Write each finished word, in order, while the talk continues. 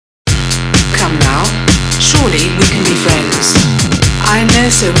now. Surely we can be friends. I know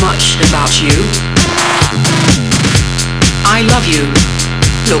so much about you. I love you.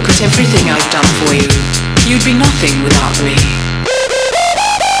 Look at everything I've done for you. You'd be nothing without me.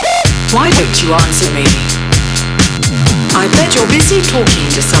 Why don't you answer me? I bet you're busy talking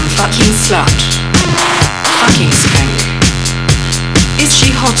to some fucking slut. Fucking skank. Is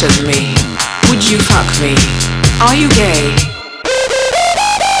she hotter than me? Would you fuck me? Are you gay?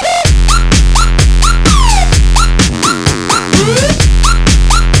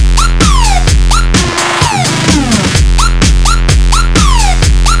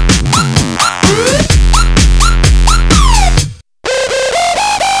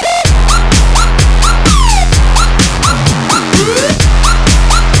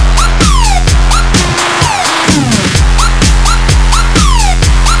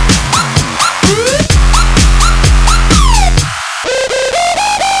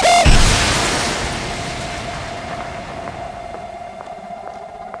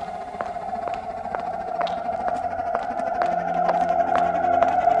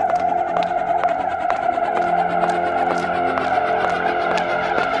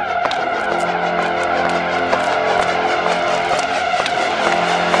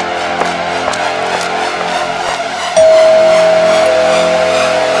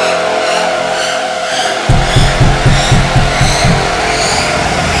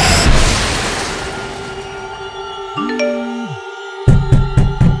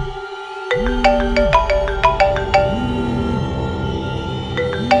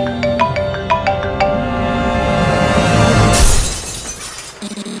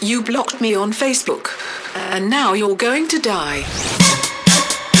 You blocked me on Facebook, and now you're going to die.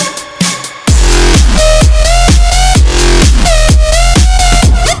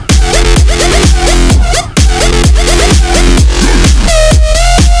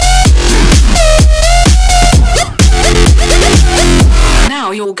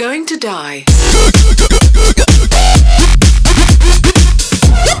 Now you're going to die.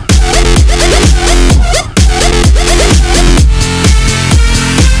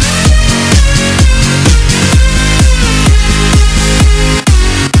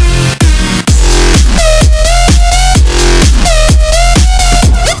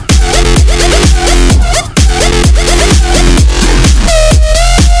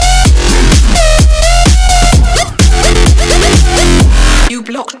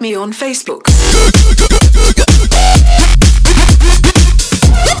 Blocked me on Facebook.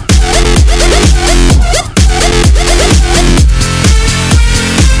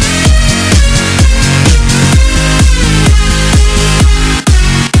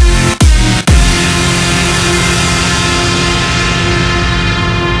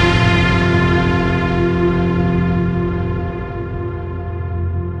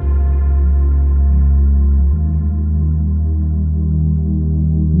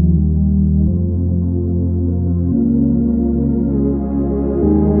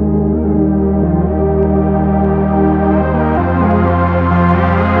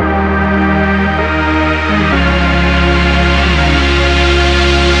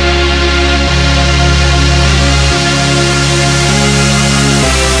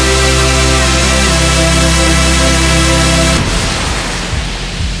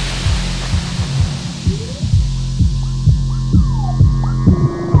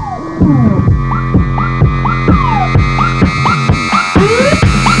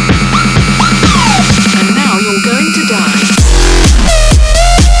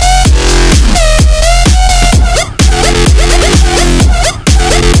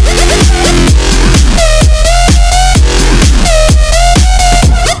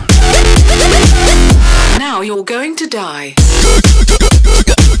 You're going to die.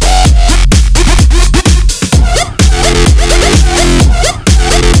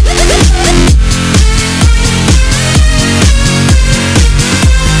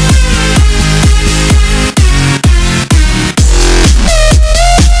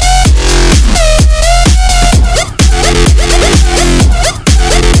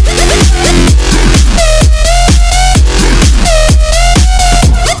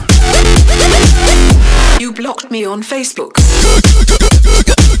 Blocked me on Facebook.